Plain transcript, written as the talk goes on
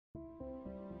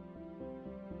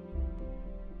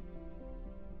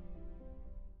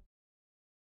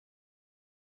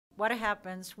what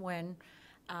happens when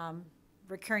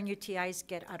recurrent UTIs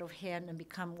get out of hand and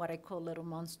become what I call little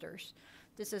monsters.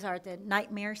 This are the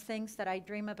nightmare things that I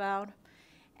dream about.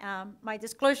 My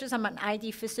disclosures, I'm an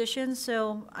ID physician,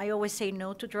 so I always say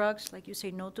no to drugs, like you say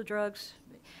no to drugs,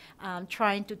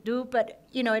 trying to do, but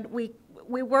you know,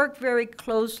 we work very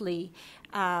closely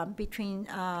between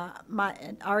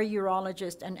our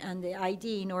urologist and the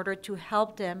ID in order to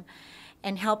help them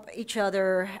and help each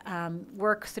other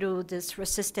work through this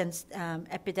resistance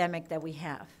epidemic that we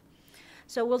have.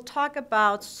 So we'll talk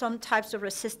about some types of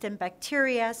resistant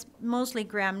bacteria, mostly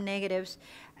gram-negatives,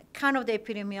 kind of the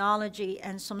epidemiology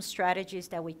and some strategies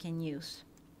that we can use.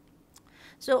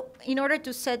 So in order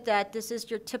to set that, this is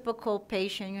your typical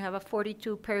patient. You have a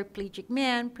 42 paraplegic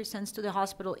man, presents to the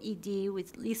hospital ED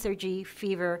with lethargy,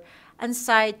 fever,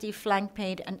 anxiety, flank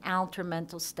pain, and altered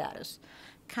mental status.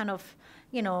 Kind of,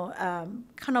 you know,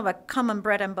 kind of a common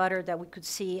bread and butter that we could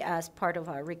see as part of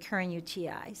our recurrent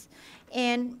UTIs.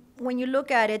 And when you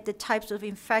look at it, the types of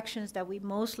infections that we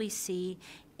mostly see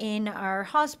in our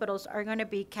hospitals are going to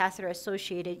be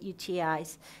catheter-associated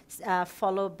UTIs,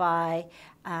 followed by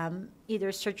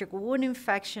either surgical wound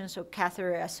infections or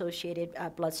catheter-associated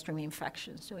bloodstream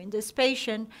infections. So in this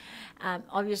patient,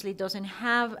 obviously doesn't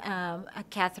have a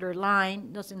catheter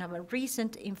line, doesn't have a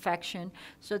recent infection,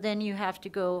 so then you have to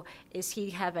go, is he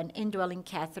have an indwelling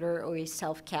catheter or is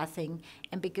self-cathing?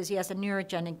 And because he has a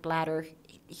neurogenic bladder,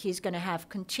 he's going to have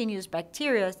continuous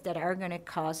bacteria that are going to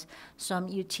cause some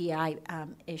UTI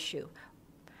issue.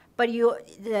 But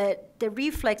the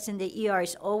reflex in the ER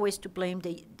is always to blame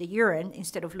the urine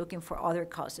instead of looking for other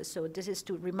causes. So this is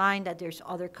to remind that there's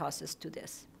other causes to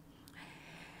this.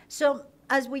 So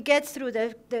as we get through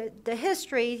the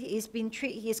history,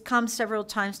 he's come several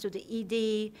times to the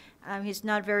ED. He's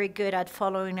not very good at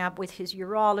following up with his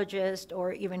urologist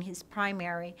or even his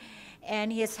primary.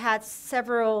 And he has had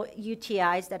several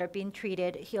UTIs that are being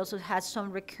treated. He also has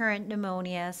some recurrent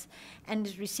pneumonias and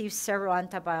has received several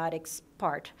antibiotics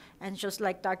part. And just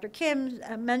like Dr. Kim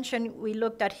mentioned, we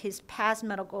looked at his past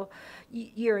medical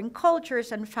urine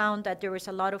cultures and found that there was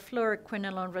a lot of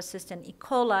fluoroquinolone-resistant E.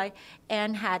 coli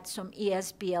and had some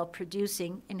ESBL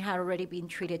producing and had already been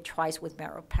treated twice with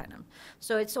meropenem.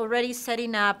 So it's already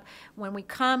setting up when we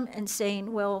come and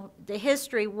saying, well, the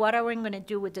history, what are we going to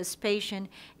do with this patient?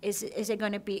 Is it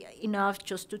going to be enough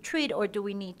just to treat, or do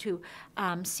we need to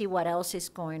see what else is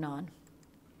going on?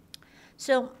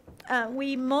 So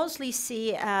we mostly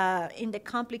see in the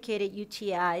complicated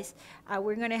UTIs,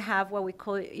 we're going to have what we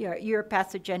call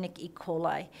uropathogenic E.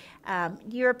 coli.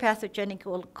 Uropathogenic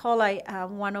E. coli,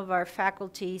 one of our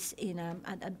faculties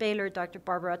at Baylor, Dr.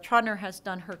 Barbara Trotner, has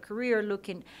done her career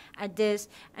looking at this,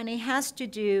 and it has to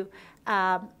do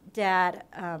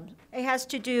it has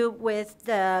to do with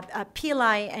the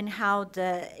pili and how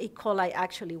the E. coli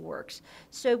actually works.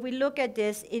 So if we look at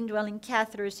this, indwelling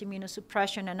catheters,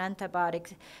 immunosuppression, and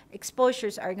antibiotic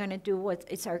exposures are going to do what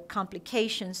is our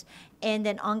complications, and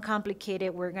then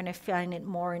uncomplicated, we're going to find it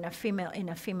more in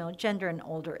a female gender and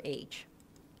older age.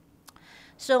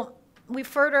 So we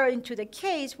further into the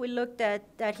case, we looked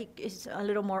at that he is a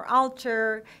little more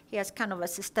altered. He has kind of a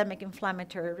systemic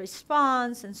inflammatory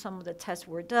response, and some of the tests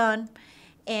were done.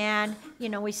 And, you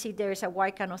know, we see there's a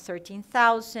white count of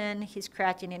 13,000. His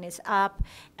creatinine is up.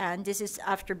 And this is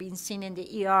after being seen in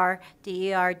the ER.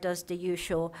 The ER does the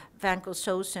usual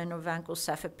vancomycin or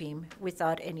vancomycin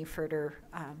without any further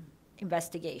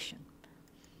investigation.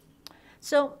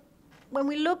 So when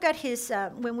we look at this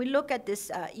UPEC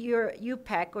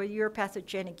or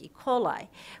uropathogenic E. coli,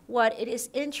 what it is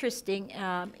interesting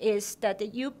is that the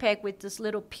UPEC with this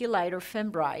little pili or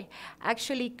fimbriae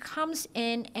actually comes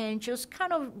in and just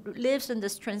kind of lives in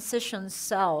this transition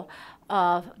cell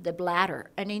of the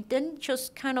bladder, and it then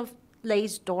just kind of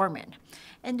lays dormant.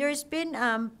 And there's been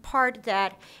part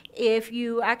that if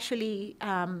you actually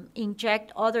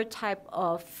inject other type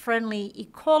of friendly E.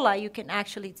 coli, you can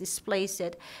actually displace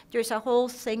it. There's a whole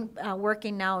thing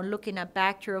working now and looking at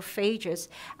bacteriophages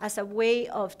as a way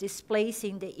of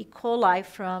displacing the E. coli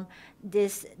from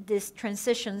this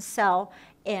transition cell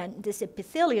and this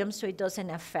epithelium so it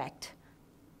doesn't affect.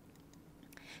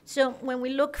 So when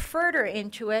we look further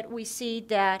into it, we see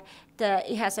that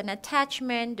it has an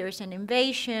attachment, there's an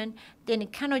invasion, then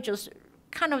it kind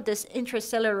of this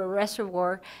intracellular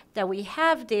reservoir that we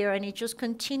have there, and it just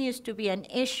continues to be an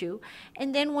issue.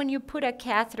 And then when you put a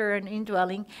catheter and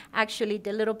indwelling, actually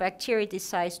the little bacteria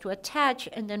decides to attach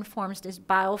and then forms this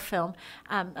biofilm,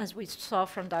 as we saw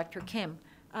from Dr. Kim.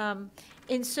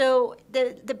 And so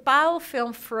the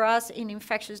biofilm for us in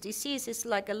infectious disease is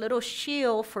like a little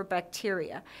shield for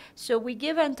bacteria. So we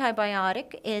give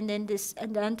antibiotic, and then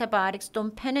the antibiotics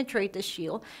don't penetrate the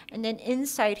shield. And then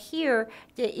inside here,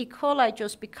 the E. coli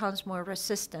just becomes more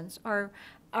resistant. Our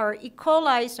E.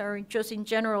 coli, or just in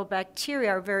general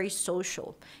bacteria, are very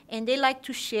social, and they like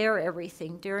to share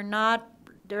everything. They're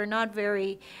not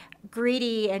very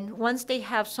greedy, and once they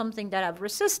have something that have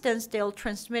resistance, they'll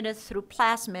transmit it through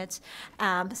plasmids,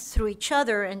 through each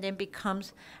other, and then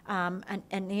becomes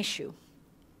an issue.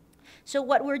 So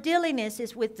what we're dealing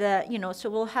is with the, so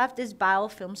we'll have this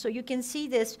biofilm. So you can see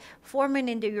this forming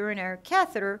in the urinary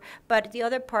catheter, but the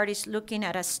other part is looking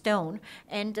at a stone.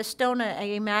 And the stone, I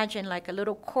imagine like a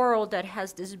little coral that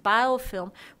has this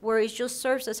biofilm, where it just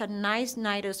serves as a nice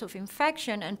nidus of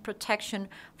infection and protection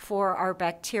for our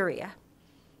bacteria.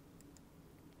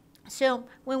 So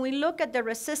when we look at the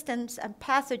resistance and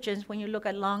pathogens, when you look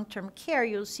at long-term care,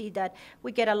 you'll see that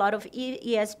we get a lot of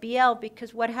ESBL,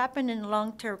 because what happened in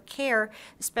long-term care,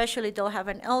 especially they'll have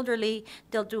an elderly,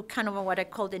 they'll do kind of what I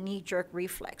call the knee-jerk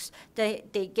reflex.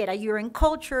 They get a urine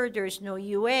culture, there's no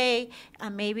UA,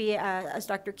 maybe as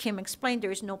Dr. Kim explained,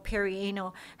 there's no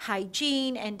perianal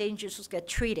hygiene, and then just get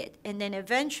treated. And then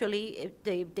eventually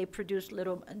they produce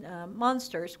little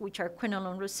monsters, which are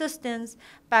quinolone resistance,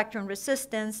 bacterium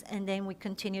resistance, and then we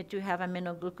continue to have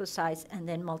aminoglycosides and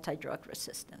then multi-drug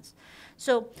resistance.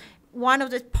 So one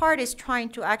of the part is trying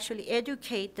to actually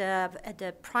educate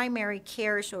the primary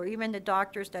cares, or even the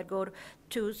doctors that go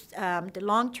to the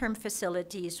long-term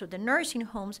facilities or the nursing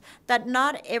homes, that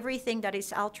not everything that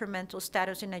is altered mental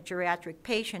status in a geriatric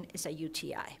patient is a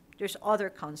UTI. There's other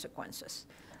consequences.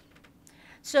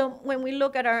 So when we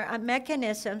look at our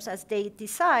mechanisms as they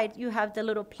decide, you have the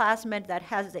little plasmid that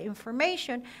has the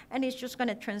information, and it's just going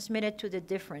to transmit it to the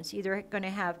difference. Either going to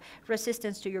have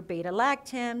resistance to your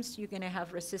beta-lactams, you're going to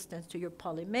have resistance to your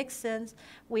polymyxins.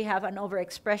 We have an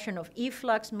overexpression of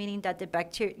efflux, meaning that the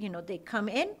bacteria, they come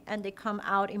in and they come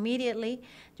out immediately.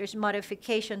 There's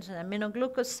modifications in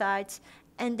aminoglycosides,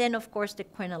 and then, of course, the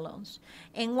quinolones.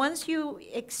 And once you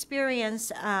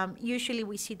experience, usually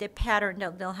we see the pattern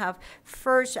that they'll have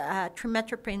first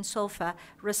trimethoprim sulfa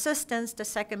resistance. The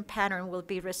second pattern will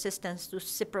be resistance to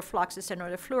ciprofloxacin or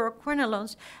the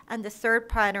fluoroquinolones. And the third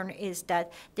pattern is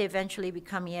that they eventually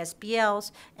become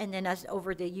ESBLs. And then as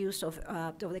over the use of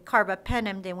the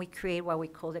carbapenem, then we create what we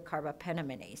call the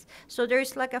carbapeneminase. So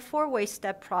there's like a four-way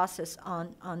step process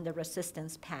on the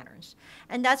resistance patterns.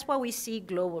 And that's what we see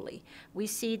globally. We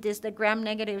see this, the gram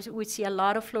negatives, we see a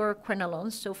lot of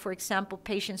fluoroquinolones. So for example,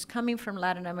 patients coming from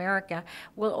Latin America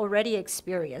will already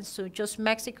experience. So just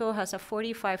Mexico has a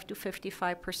 45 to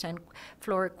 55%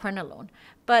 fluoroquinolone.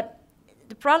 But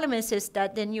the problem is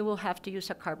that then you will have to use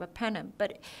a carbapenem.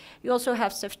 But you also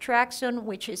have ceftriaxone,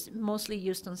 which is mostly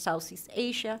used in Southeast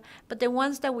Asia. But the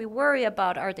ones that we worry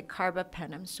about are the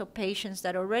carbapenems. So patients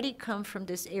that already come from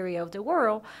this area of the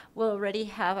world will already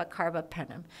have a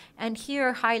carbapenem. And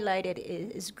here highlighted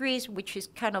is Greece, which is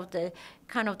kind of the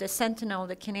sentinel,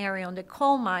 the canary on the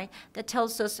coal mine, that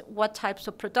tells us what types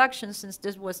of production, since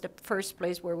this was the first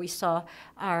place where we saw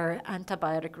our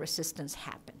antibiotic resistance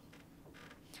happen.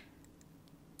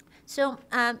 So,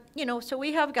 so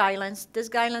we have guidelines. These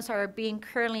guidelines are being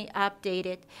currently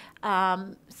updated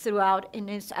throughout, and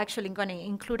it's actually going to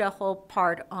include a whole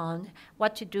part on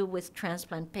what to do with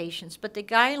transplant patients. But the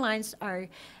guidelines are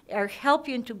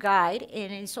helping to guide,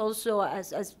 and it's also,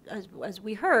 as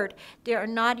we heard, they are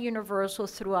not universal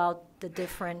throughout the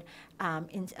different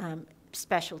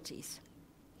specialties.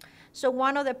 So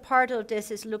one other part of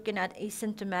this is looking at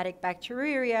asymptomatic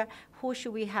bacteriuria. Who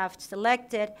should we have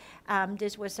selected?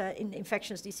 This was in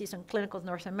infectious disease on Clinical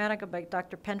North America by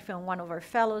Dr. Penfield and one of our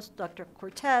fellows, Dr.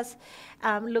 Cortez,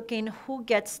 looking who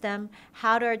gets them,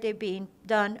 how are they being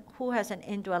done, who has an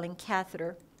indwelling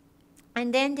catheter.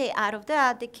 And then out of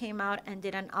that, they came out and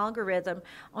did an algorithm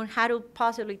on how to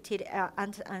possibly treat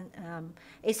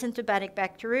asymptomatic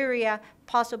bacteriuria,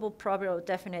 possible probable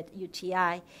definite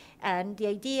UTI. And the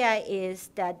idea is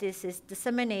that this is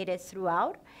disseminated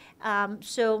throughout.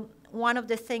 So one of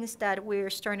the things that we're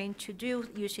starting to do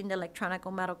using the electronic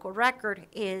medical record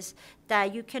is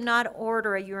that you cannot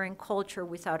order a urine culture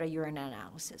without a urine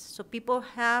analysis. So people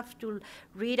have to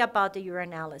read about the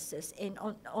urinalysis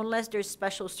unless there's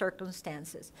special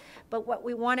circumstances. But what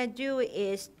we want to do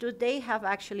is, do they have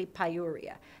actually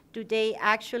pyuria? Do they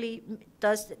actually,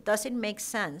 does it make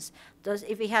sense?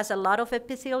 If it has a lot of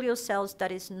epithelial cells,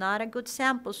 that is not a good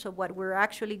sample. So what we're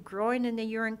actually growing in the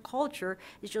urine culture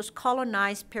is just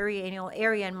colonized perianal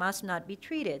area and must not be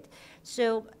treated.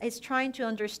 So it's trying to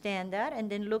understand that, and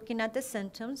then looking at the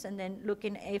symptoms, and then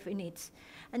looking if it needs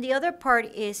And the other part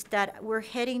is that we're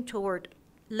heading toward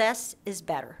less is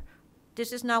better.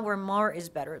 This is not where more is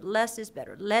better. Less is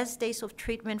better. Less days of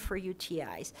treatment for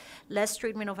UTIs, less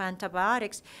treatment of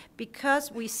antibiotics,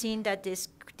 because we've seen that this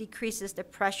decreases the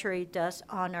pressure it does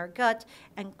on our gut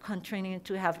and continue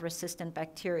to have resistant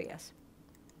bacteria.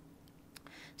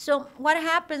 So what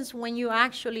happens when you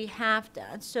actually have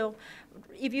that? So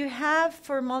if you have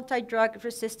for multi-drug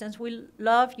resistance, we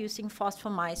love using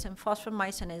fosfomycin.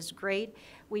 Fosfomycin is great.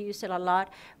 We use it a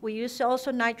lot. We use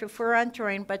also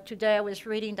nitrofurantoin, but today I was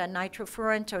reading that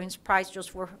nitrofurantoin's price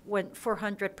just went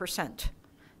 400%.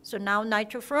 So now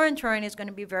nitrofurantoin is going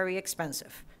to be very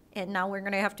expensive. And now we're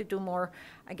going to have to do more,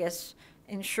 I guess,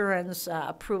 insurance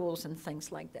approvals and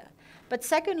things like that. But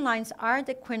second lines are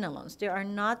the quinolones. They are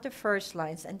not the first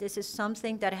lines, and this is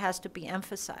something that has to be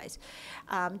emphasized.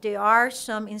 There are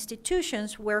some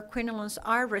institutions where quinolones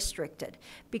are restricted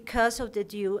because of the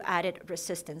due added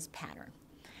resistance pattern.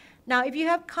 Now, if you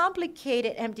have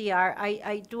complicated MDR,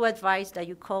 I do advise that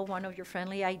you call one of your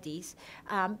friendly IDs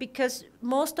because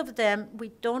most of them, we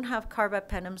don't have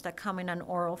carbapenems that come in an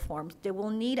oral form. They will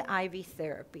need IV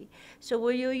therapy. So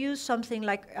will you use something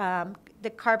like the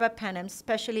carbapenems,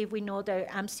 especially if we know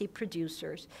they're MC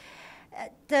producers?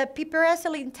 The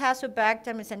piperacillin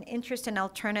tazobactam is an interesting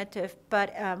alternative,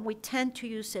 but we tend to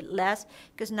use it less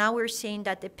because now we're seeing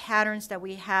that the patterns that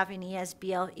we have in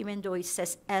ESBL, even though it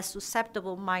says as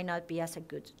susceptible, might not be as a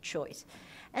good choice.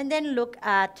 And then look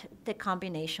at the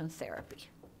combination therapy.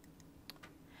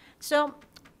 So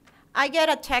I get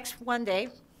a text one day.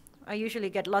 I usually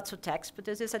get lots of texts, but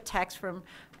this is a text from,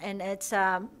 and it's,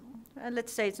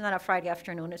 let's say it's not a Friday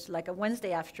afternoon, it's like a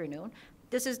Wednesday afternoon.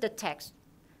 This is the text.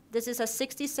 This is a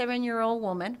 67-year-old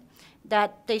woman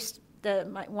that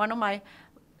one of my,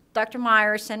 Dr.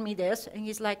 Meyer sent me this, and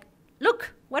he's like,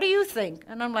 look, what do you think?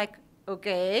 And I'm like,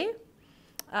 okay,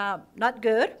 not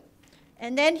good.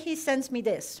 And then he sends me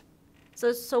this.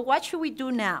 So what should we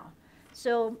do now?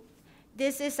 So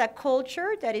this is a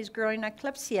culture that is growing a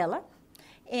Klebsiella,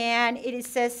 and it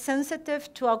says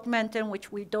sensitive to augmentin,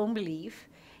 which we don't believe.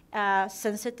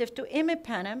 Sensitive to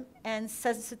imipenem, and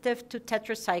sensitive to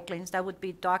tetracyclines. That would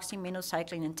be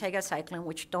doxyminocycline and tegacycline,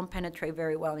 which don't penetrate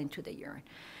very well into the urine.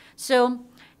 So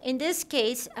in this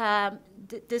case,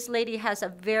 this lady has a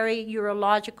very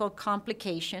urological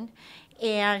complication,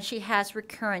 and she has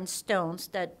recurrent stones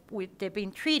that they've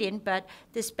been treating, but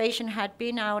this patient had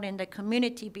been out in the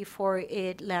community before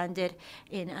it landed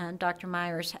in Dr.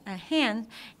 Meyer's hand.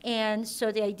 And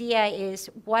so the idea is,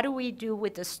 what do we do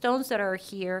with the stones that are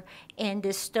here and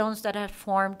the stones that have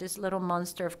formed this little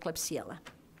monster of Klebsiella?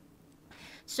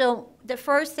 So the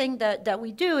first thing that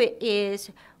we do is,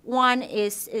 one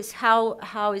is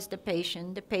how is the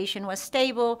patient? The patient was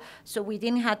stable, so we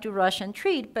didn't have to rush and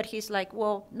treat, but he's like,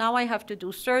 well, now I have to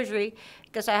do surgery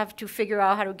because I have to figure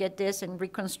out how to get this and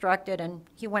reconstruct it. And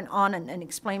he went on and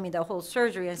explained me the whole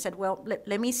surgery and said, well,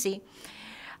 let me see.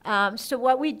 So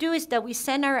what we do is that we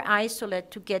send our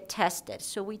isolate to get tested.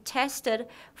 So we tested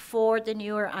for the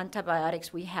newer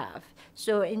antibiotics we have.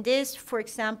 So in this, for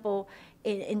example,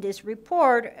 in this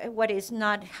report, what is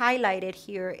not highlighted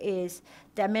here is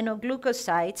the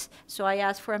aminoglycosides. So I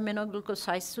asked for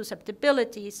aminoglycoside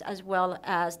susceptibilities as well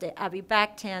as the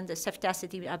avibactam, the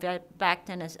ceftazidime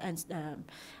avibactam, and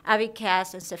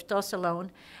avicaz and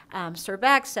ceftazolone,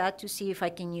 Surbaxa, to see if I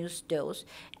can use those.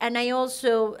 And I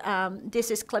also,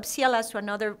 this is Klebsiella, so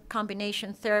another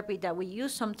combination therapy that we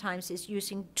use sometimes is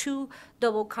using 2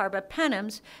 double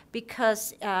carbapenems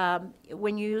because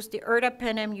when you use the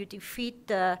ertapenem, you defeat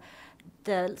the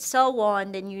cell wall,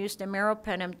 and then you use the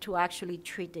meropenem to actually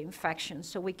treat the infection.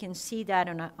 So we can see that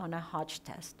on a Hodge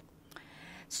test.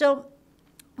 So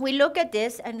we look at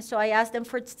this, and so I asked them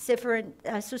for different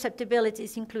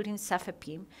susceptibilities, including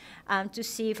cefepime, to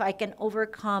see if I can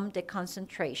overcome the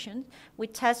concentration. We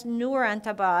test newer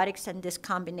antibiotics and these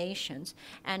combinations.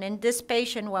 And in this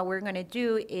patient, what we're going to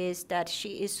do is that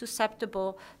she is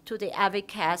susceptible to the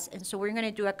avicaz, and so we're going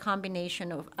to do a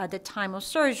combination of, at the time of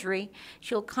surgery,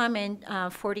 she'll come in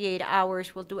 48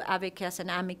 hours, we'll do avicaz and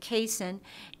amikacin,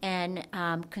 and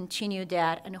continue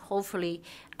that, and hopefully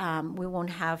we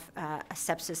won't have a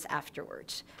sepsis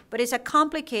afterwards. But it's a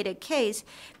complicated case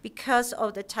because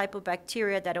of the type of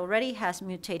bacteria that already has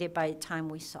mutated by the time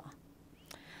we saw.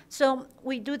 So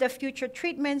we do the future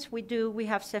treatments. We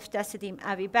have ceftazidime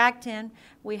avibactam.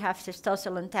 We have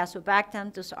ceftazolone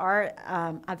tazobactam. Those are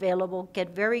available, get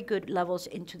very good levels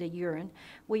into the urine.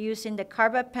 We're using the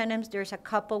carbapenems. There's a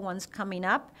couple ones coming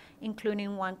up,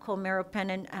 including one called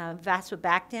meropenem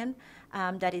vasobactam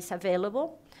that is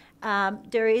available.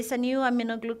 There is a new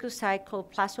aminoglycoside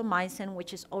called plasmomycin,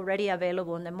 which is already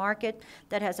available in the market,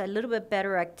 that has a little bit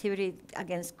better activity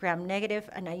against gram-negative,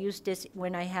 and I use this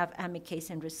when I have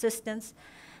amikacin resistance.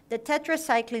 The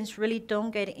tetracyclines really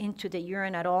don't get into the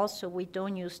urine at all, so we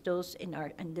don't use those in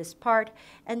this part.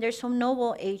 And there's some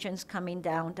novel agents coming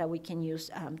down that we can use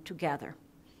together.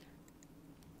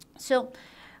 So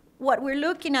what we're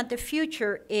looking at the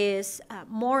future is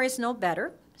more is no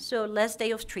better, so less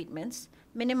day of treatments,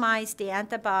 minimize the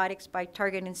antibiotics by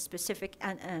targeting specific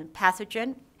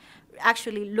pathogen,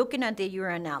 actually looking at the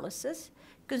urinalysis,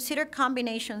 consider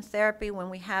combination therapy when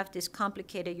we have these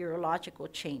complicated urological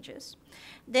changes.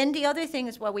 Then the other thing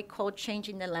is what we call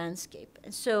changing the landscape.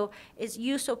 And so it's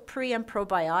use of pre and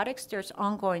probiotics. There's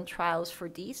ongoing trials for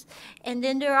these. And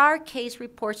then there are case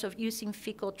reports of using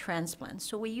fecal transplants.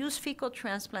 So we use fecal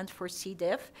transplants for C.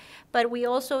 diff, but we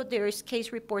also, there's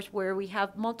case reports where we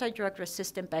have multi-drug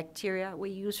resistant bacteria. We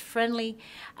use friendly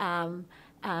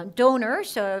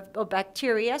donors of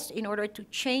bacteria in order to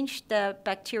change the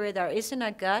bacteria that is in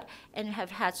a gut and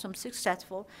have had some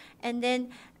successful. And then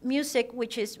MUSIC,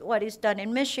 which is what is done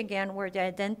in Michigan, where they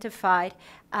identified,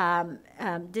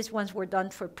 these ones were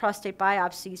done for prostate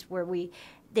biopsies where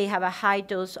they have a high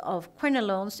dose of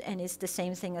quinolones, and it's the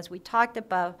same thing as we talked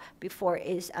about before,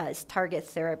 is target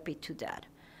therapy to that.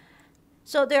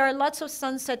 So there are lots of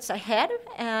sunsets ahead,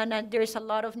 and there's a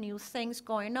lot of new things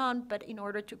going on, but in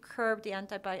order to curb the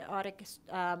antibiotic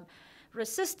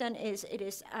resistance, it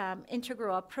is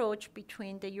integral approach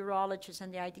between the urologist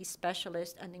and the ID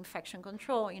specialist and infection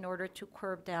control in order to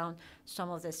curb down some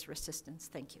of this resistance.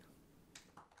 Thank you.